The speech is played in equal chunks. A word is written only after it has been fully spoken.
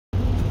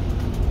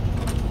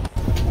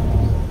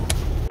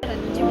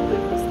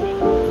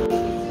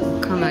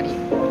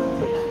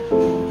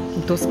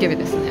ドスケベ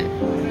ですね。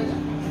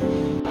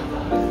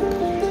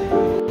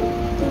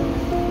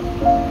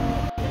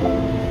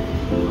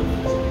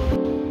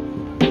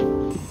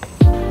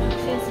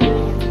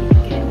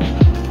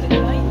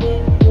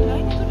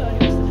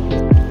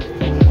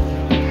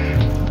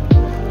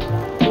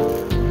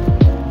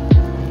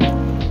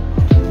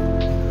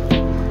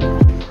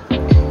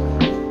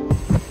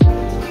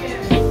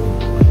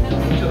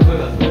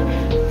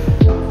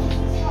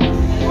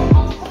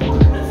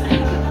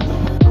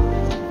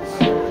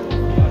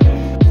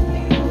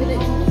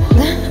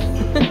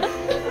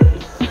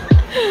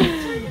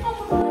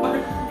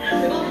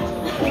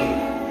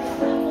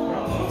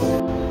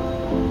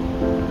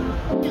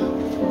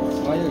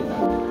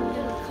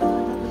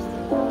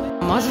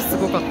マジす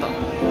ごかった。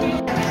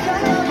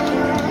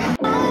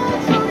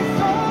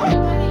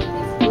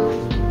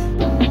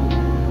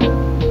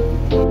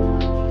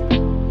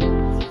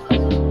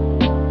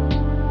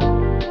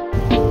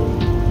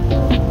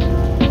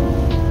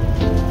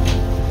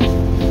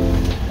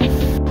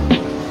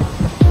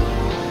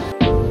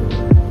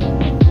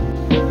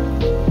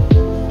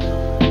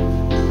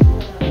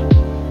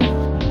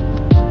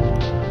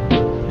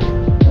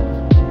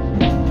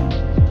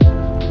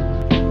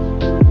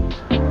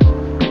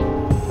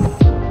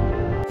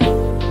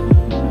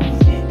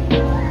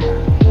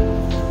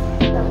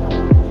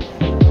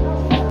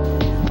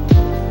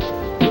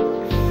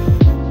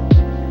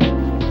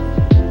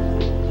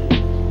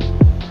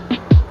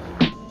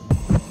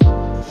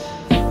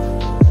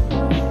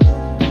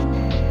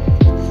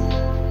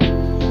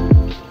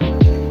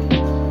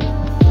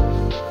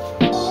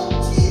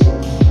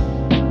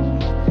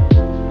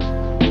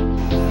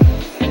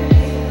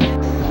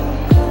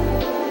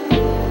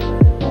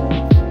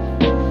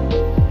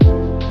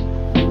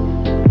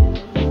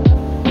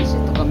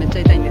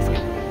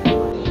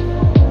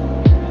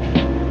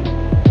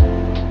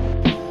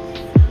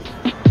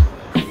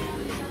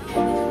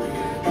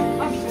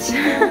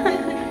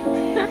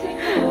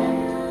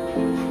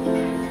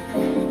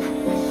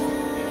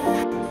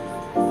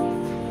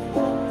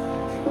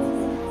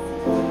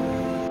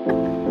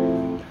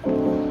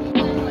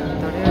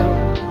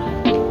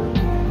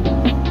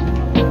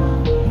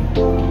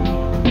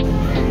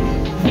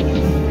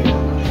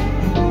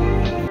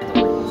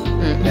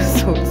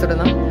それ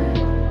な。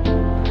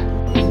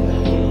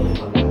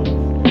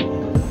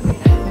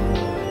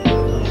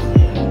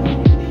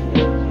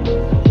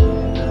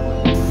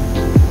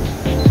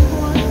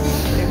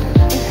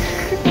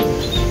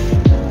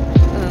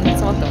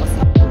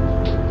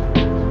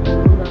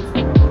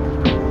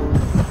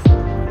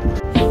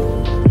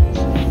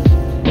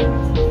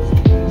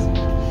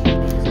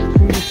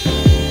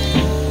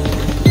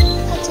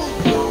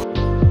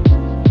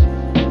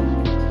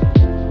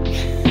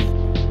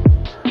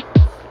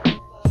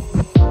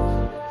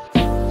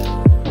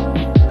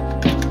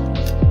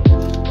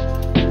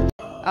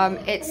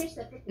It's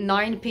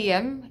 9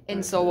 p.m.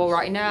 in Seoul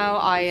right now.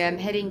 I am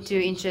heading to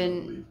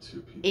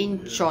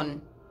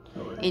Incheon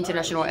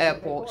International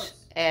Airport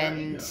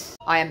and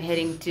I am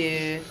heading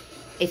to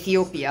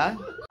Ethiopia.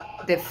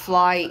 The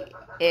flight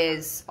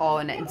is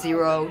on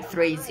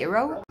 030.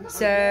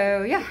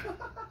 So yeah,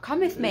 come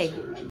with me.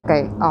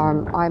 Okay,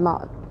 I'm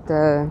at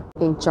the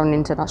Incheon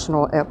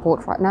International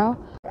Airport right now.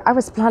 I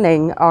was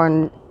planning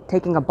on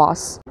taking a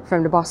bus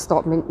from the bus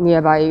stop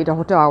nearby the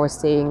hotel I was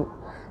staying.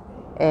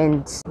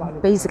 And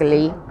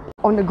basically,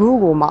 on the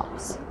Google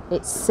Maps,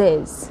 it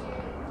says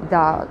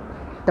that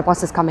the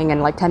bus is coming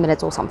in like 10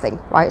 minutes or something,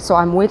 right? So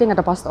I'm waiting at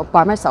the bus stop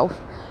by myself.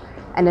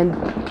 And then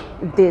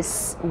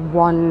this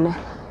one,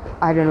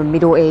 I don't know,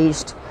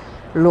 middle-aged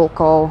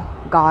local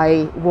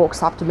guy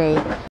walks up to me.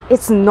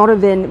 It's not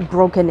even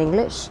broken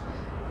English.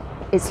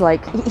 It's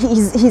like,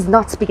 he's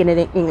not speaking in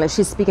English,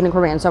 he's speaking in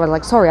Korean. So I was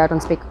like, sorry, I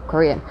don't speak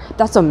Korean.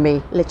 That's on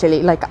me,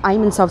 literally. Like,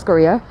 I'm in South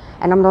Korea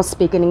and I'm not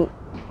speaking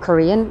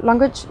Korean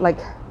language, like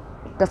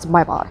that's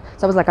my bad.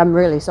 So I was like, I'm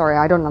really sorry,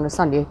 I don't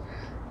understand you.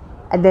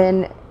 And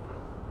then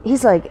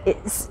he's like,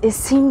 it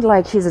seemed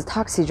like he's a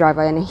taxi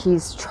driver and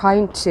he's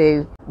trying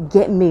to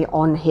get me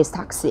on his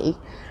taxi.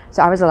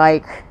 So I was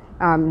like,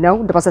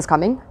 no, the bus is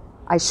coming.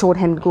 I showed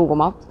him Google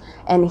Maps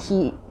and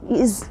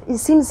it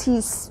seems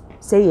he's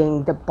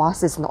saying the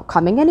bus is not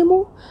coming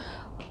anymore,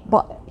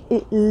 but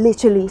it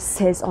literally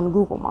says on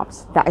Google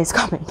Maps that it's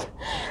coming.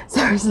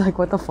 So I was like,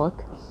 what the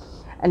fuck?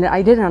 And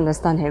I didn't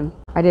understand him.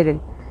 I didn't.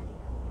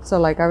 So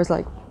like, I was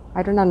like,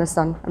 I don't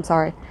understand. I'm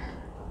sorry.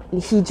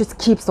 He just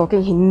keeps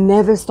talking. He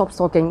never stops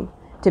talking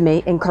to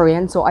me in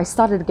Korean. So I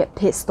started to get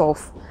pissed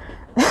off.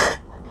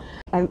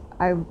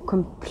 I'm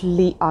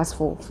complete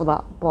asshole for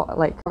that. But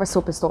like, I was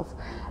so pissed off.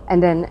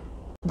 And then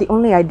the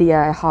only idea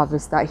I have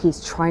is that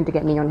he's trying to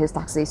get me on his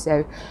taxi.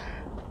 So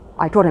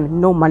I told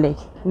him, no money,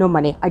 no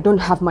money. I don't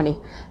have money.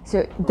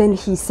 So then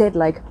he said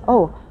like,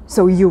 oh,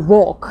 so you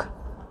walk.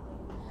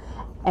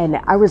 And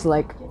I was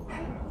like,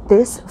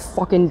 this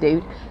fucking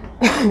dude.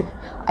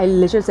 I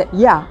literally said,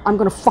 yeah, I'm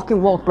gonna fucking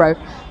walk, bro.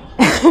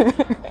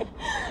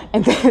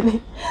 And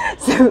then,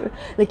 so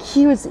like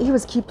he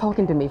was keep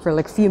talking to me for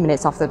like a few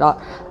minutes after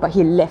that, but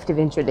he left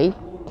eventually.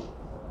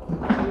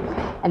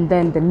 And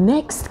then the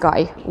next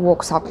guy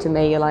walks up to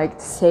me, like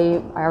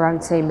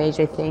around the same age,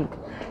 I think,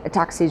 a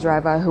taxi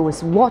driver who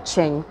was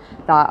watching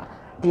that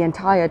the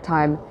entire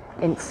time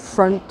in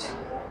front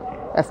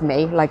of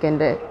me, like in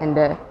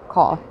the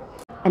car.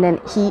 And then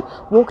he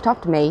walked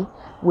up to me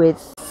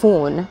with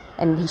phone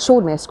and he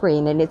showed me a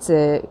screen, and it's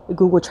a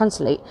Google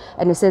Translate,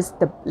 and it says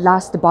the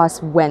last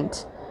bus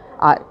went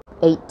at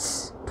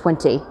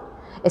 8:20.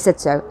 It said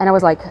so, and I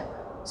was like,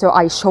 so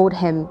I showed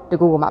him the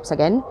Google Maps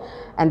again,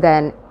 and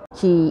then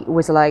he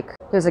was like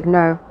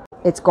no,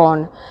 it's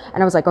gone.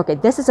 And I was like, okay,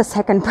 this is a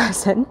second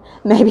person,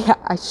 maybe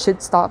I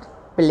should start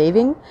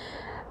believing.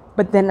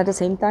 But then at the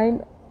same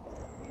time,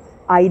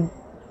 I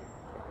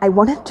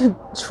wanted to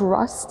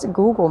trust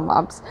Google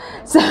Maps.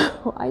 So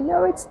I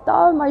know it's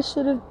dumb. I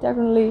should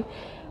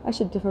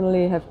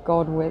definitely have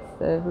gone with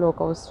the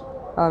locals.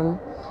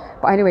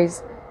 But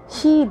anyways,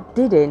 he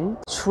didn't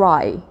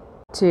try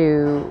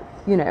to,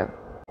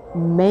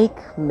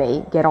 make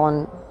me get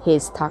on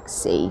his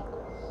taxi.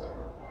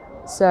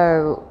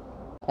 So,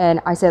 and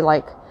I said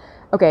like,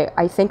 okay,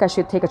 I think I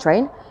should take a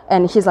train.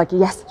 And he's like,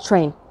 yes,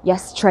 train.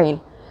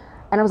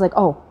 And I was like,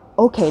 oh,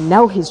 okay,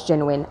 now he's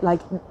genuine.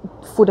 Like,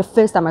 for the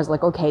first time I was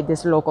like, okay,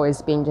 this local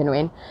is being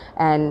genuine.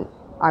 And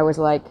I was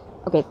like,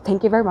 okay,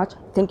 thank you very much.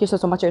 Thank you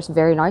so much. It was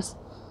very nice.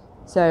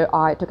 So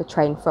I took a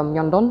train from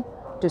Myeongdong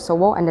to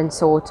Seoul, and then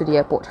Seoul to the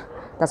airport.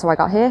 That's how I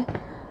got here.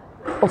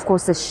 Of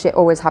course, this shit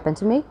always happened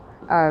to me.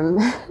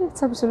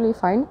 It's absolutely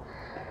fine.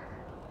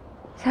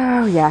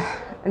 So yeah,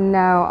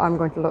 now I'm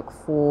going to look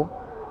for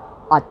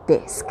a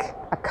desk,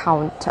 a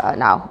counter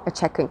now, a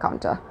check-in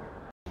counter.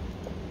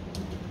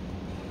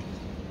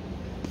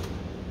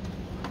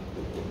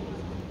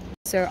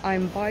 So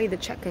I'm by the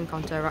check-in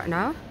counter right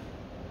now.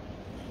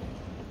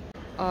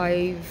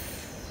 I've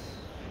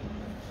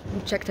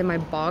checked in my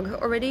bag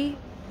already,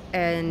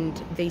 and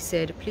they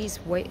said please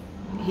wait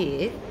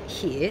here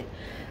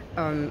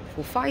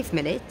for 5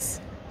 minutes,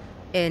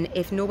 and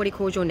if nobody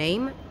calls your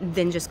name,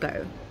 then just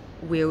go.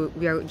 We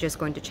are just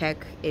going to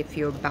check if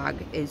your bag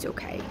is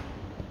okay.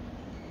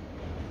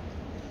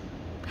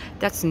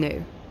 That's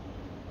new.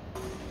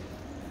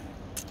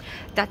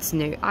 That's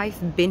new.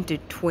 I've been to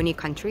 20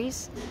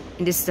 countries,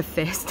 and this is the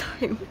first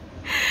time.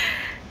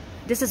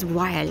 This is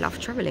why I love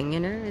traveling,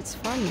 it's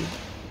fun.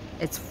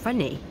 It's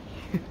funny.